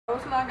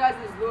What's going on, guys?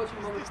 This is Lewis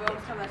from Moment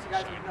Films coming at you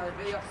guys with another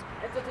video.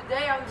 And so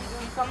today I'm going to be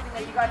doing something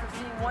that you guys have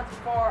seen once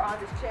before on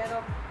this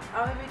channel.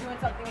 I'm going to be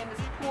doing something in this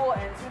pool,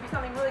 and it's going to be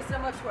something really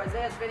similar to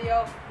Isaiah's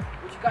video,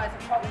 which you guys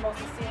have probably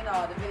mostly seen,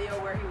 the video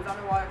where he was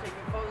underwater taking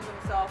photos of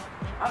himself.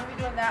 I'm going to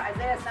be doing that.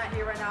 Isaiah's not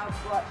here right now,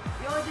 but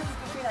the only difference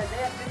between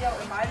Isaiah's video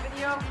and my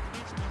video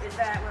is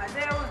that when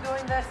Isaiah was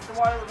doing this, the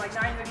water was like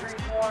 90 degrees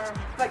warm,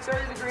 it's like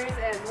 30 degrees,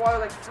 and the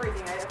water like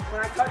freezing. When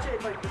I touch it,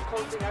 it's like the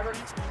coldest thing ever.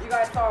 You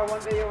guys saw one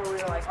video where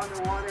we were like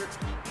underwater,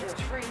 it was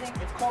freezing.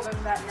 It's colder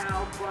than that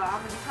now, but I'm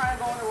gonna be trying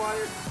to go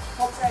underwater.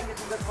 Hopefully I can get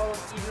some good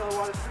photos, even though the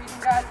water's freezing,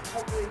 guys.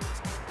 Hopefully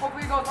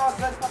it goes all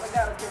good, stuff like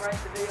that. Let's get right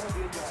into the video. Hope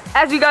you enjoy.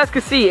 As you guys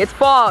can see, it's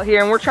fall out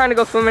here, and we're trying to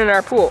go swimming in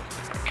our pool,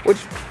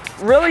 which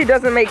really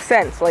doesn't make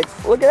sense. Like,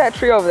 look at that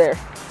tree over there.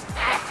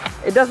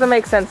 It doesn't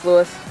make sense,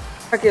 Lewis.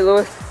 Okay,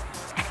 Lewis.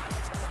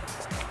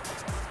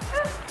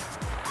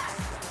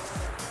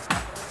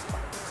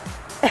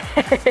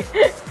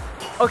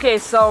 Okay,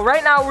 so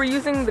right now we're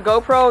using the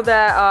GoPro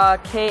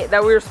that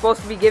that we were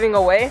supposed to be giving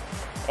away,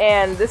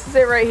 and this is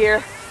it right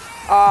here.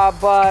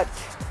 But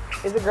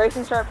is it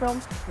Grayson Sharp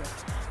Films? Yeah.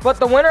 But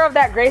the winner of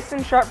that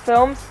Grayson Sharp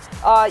Films,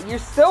 you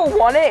still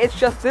won it. It's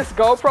just this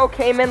GoPro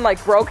came in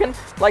like broken,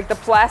 like the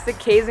plastic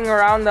casing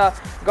around the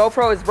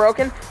GoPro is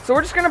broken. So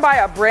we're just gonna buy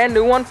a brand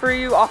new one for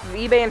you off of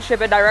eBay and ship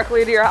it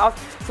directly to your house,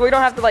 so we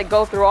don't have to like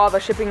go through all the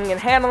shipping and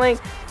handling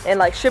and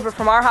like ship it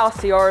from our house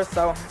to yours.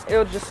 So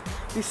it'll just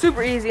be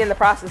super easy, and the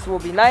process will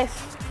be nice.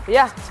 But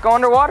yeah, let's go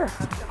underwater.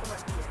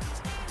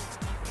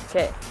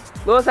 Okay,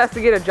 Lewis has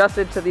to get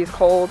adjusted to these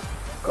cold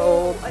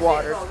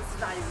waters. This is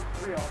not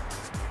even real.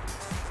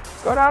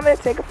 Go down there,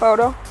 take a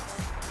photo.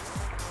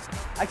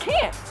 I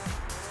can't.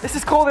 This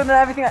is colder than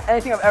anything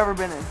I've ever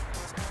been in.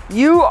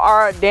 You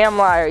are a damn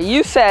liar.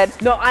 You said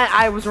no.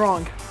 I was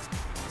wrong.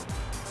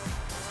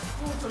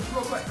 So it's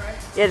real quick, right?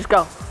 Yeah, just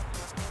go.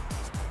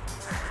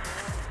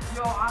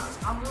 Yo,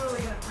 I'm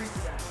literally gonna freeze to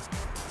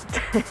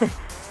death.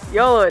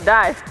 YOLO,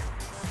 dive.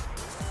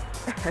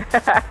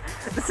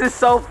 This is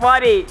so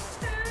funny.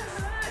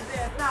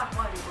 It's not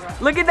funny, bro.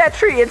 Look at that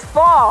tree. It's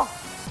fall.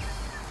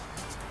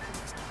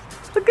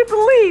 Look at the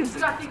leaves.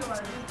 You gotta think about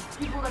it,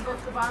 dude. People that go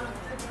to the bottom of the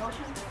Pacific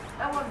Ocean,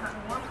 that wasn't that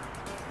warm.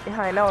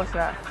 Yeah, I know it's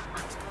not.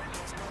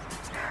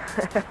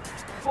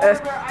 Polar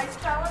Bear Ice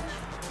Challenge.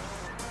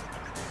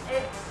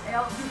 Dude,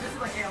 this is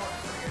like ALS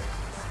right here.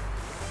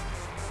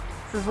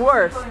 This is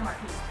worse. I'm my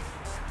feet.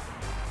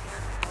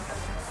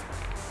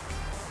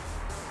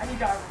 I need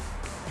goggles.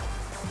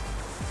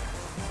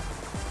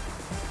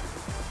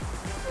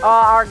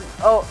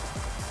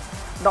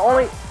 The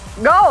only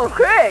go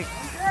quick.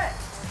 Okay.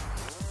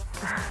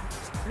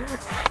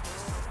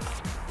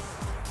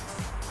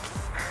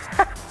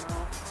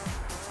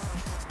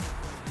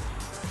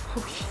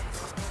 Oh shit.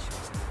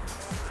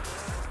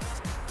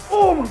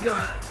 Oh my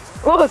god.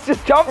 Oh, let's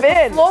just jump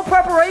in. Slow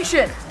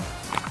preparation.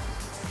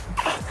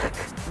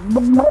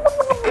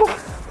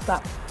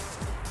 Stop.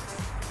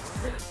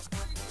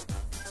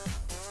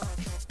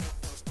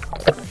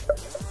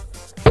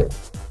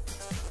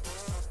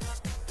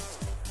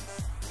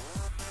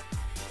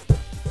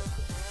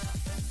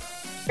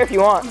 If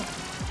you want.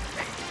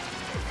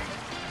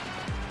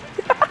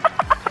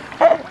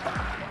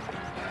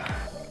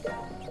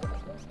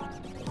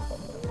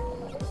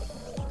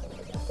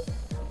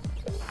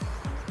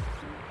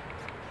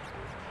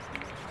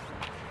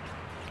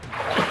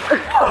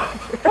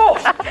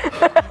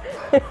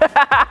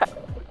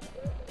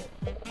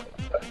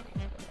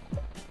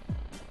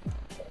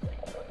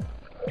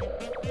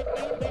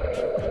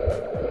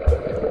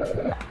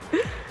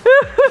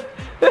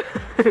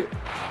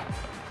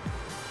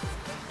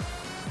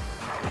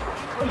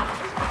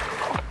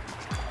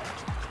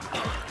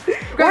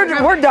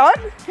 We're done?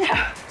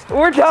 Yeah.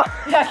 We're done?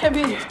 Yeah, I can't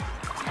be here.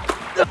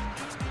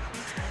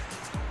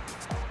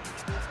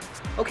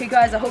 Okay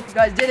guys, I hope you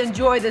guys did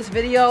enjoy this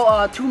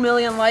video. 2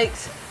 million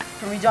likes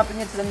from me jumping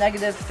into the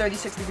negative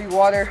 36-degree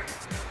water.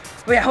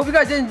 But yeah, I hope you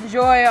guys did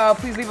enjoy.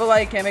 Please leave a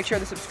like and make sure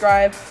to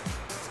subscribe.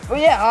 But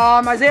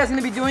yeah, Isaiah's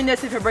gonna be doing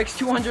this if it breaks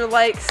 200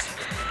 likes.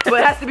 But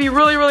it has to be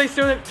really, really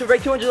soon to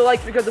break 200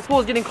 likes, because the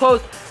pool is getting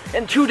closed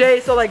in 2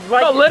 days. So like,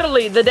 no,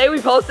 literally, the day we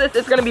post this,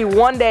 it's gonna be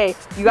 1 day.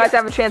 You guys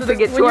have a chance to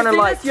get 200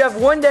 likes. This, you have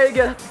 1 day to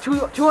get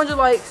 200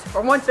 likes,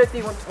 or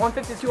 150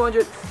 to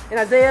 200. And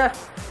Isaiah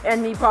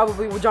and me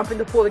probably will jump in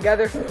the pool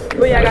together.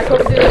 But yeah, guys,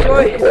 hope you did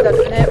enjoy. That's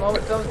been it.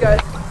 Moment Films,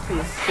 guys.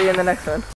 Peace. See you in the next one.